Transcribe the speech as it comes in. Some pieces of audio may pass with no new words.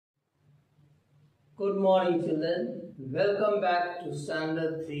Good morning children. Welcome back to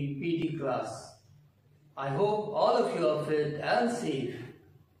Standard 3 PT class. I hope all of you are fit and safe.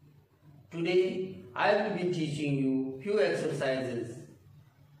 Today I will be teaching you few exercises.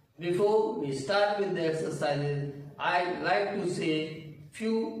 Before we start with the exercises, I'd like to say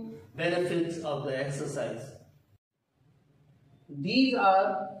few benefits of the exercise. These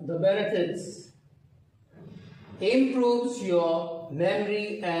are the benefits. Improves your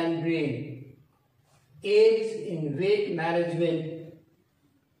memory and brain, aids in weight management,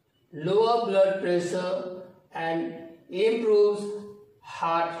 lower blood pressure and improves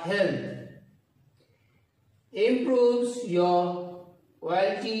heart health, improves your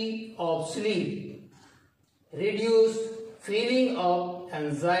quality of sleep, reduce feeling of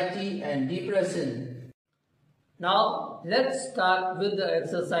anxiety and depression. Now let's start with the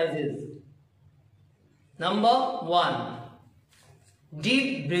exercises. Number 1.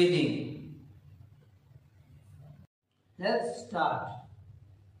 Deep breathing. Let's start.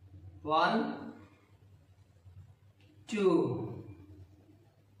 1, 2,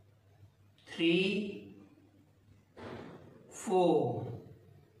 3, 4,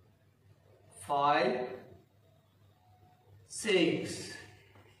 5, 6,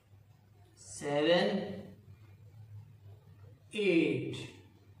 7, 8,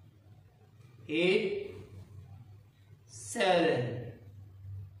 7,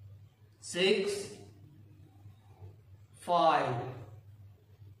 6, 5,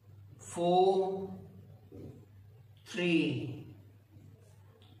 4, 3,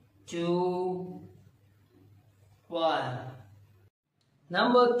 2, 1.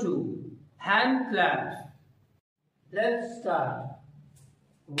 Number 2. Hand claps. Let's start.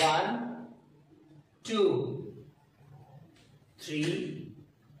 1, 2, 3,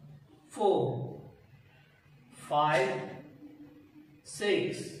 4, 5,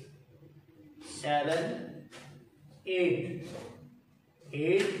 6, 7, 8,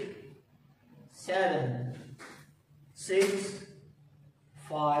 7, 6,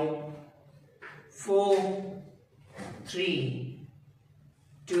 5, 4, 3,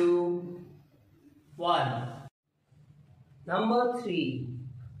 2, 1. Number 3.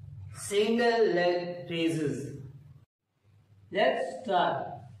 Single leg raises. Let's start.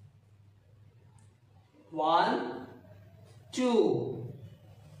 1, 2,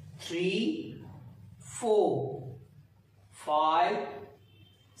 3, 4, 5,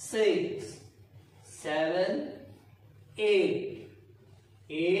 6, 7, 8,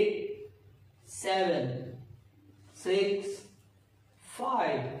 7, 6,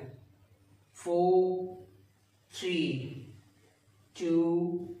 5, 4, 3,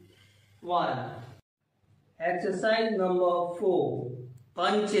 2, 1. Exercise number 4.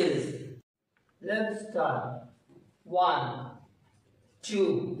 Punches. Let's start. 1,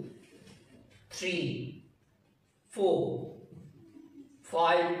 2, 3, 4,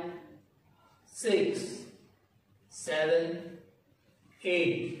 5, 6, 7,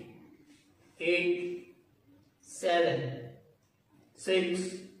 8, 7,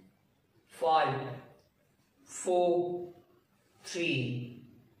 6, 5, 4, 3,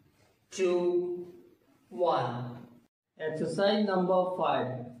 2, 1. Exercise number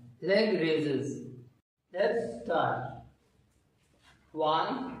 5. Leg raises. Let's start.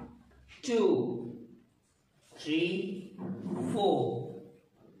 1, 2, 3, 4,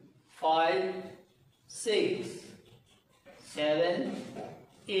 5, 6, 7,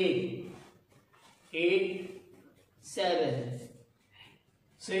 8, 7,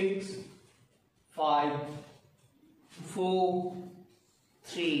 6, 5, 4,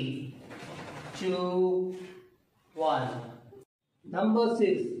 3, 2, 1. Number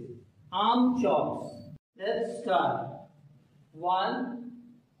 6. Arm chops. Let's start. 1,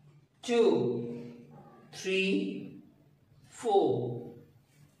 2, 3, 4,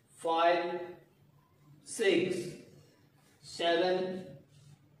 5, 6, 7,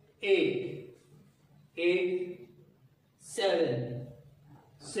 8, 7,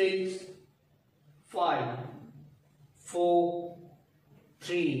 6, 5, 4,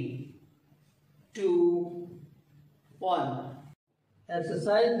 3, 2, 1.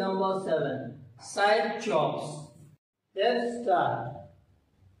 Exercise number 7. Side chops. Let's start.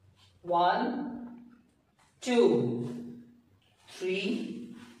 1, 2,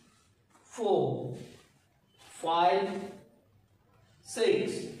 3, 4, 5,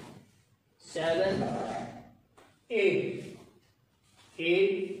 6, 7, 8,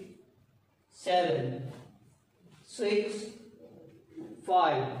 7, 6,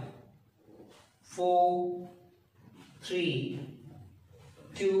 5, 4, 3,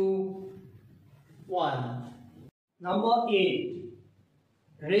 2, 1. Number 8.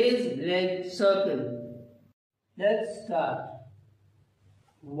 raised leg circle. Let's start.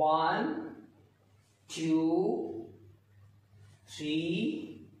 1, 2,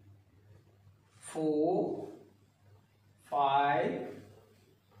 3, 4, 5,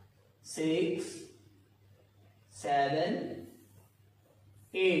 6, 7,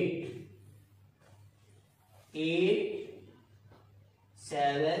 8. 8,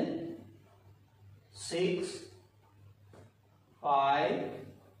 7, 6, 5,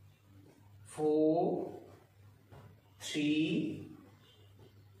 4, 3,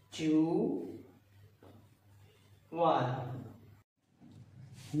 2, 1.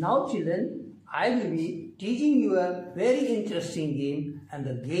 Now children, I will be teaching you a very interesting game, and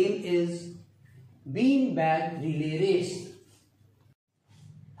the game is bean bag relay race.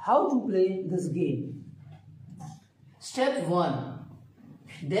 How to play this game? Step 1.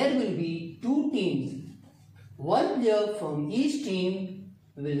 There will be 2 teams. One player from each team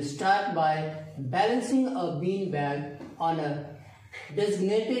will start by balancing a bean bag on a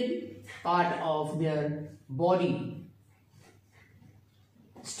designated part of their body.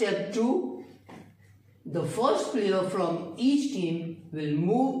 Step 2. The first player from each team will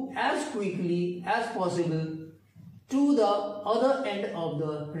move as quickly as possible to the other end of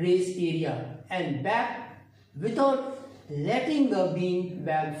the race area and back without letting the bean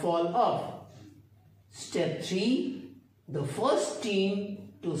bag fall off. Step 3. The first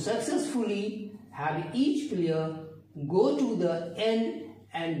team to successfully have each player go to the end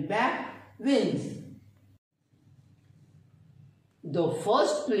and back wins. The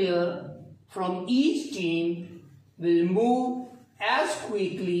first player from each team will move as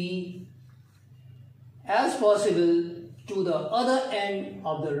quickly as possible to the other end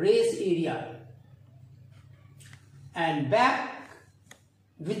of the race area and back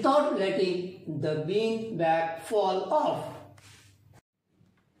without letting the bean bag fall off.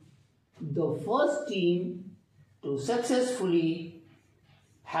 The first team to successfully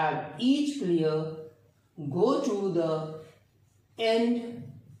have each player go to the end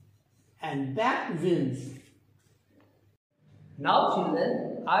and back wins. Now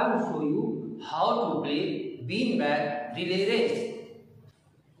children, I will show you how to play bean bag relay race.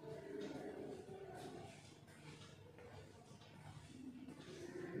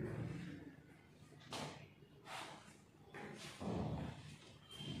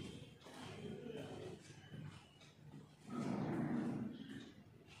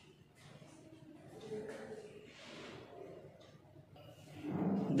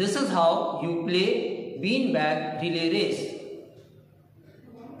 This is how you play bean bag relay race.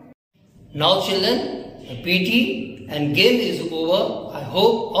 Now children, the PT and game is over. I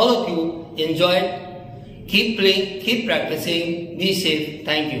hope all of you enjoyed. Keep playing, keep practicing. Be safe.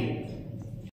 Thank you.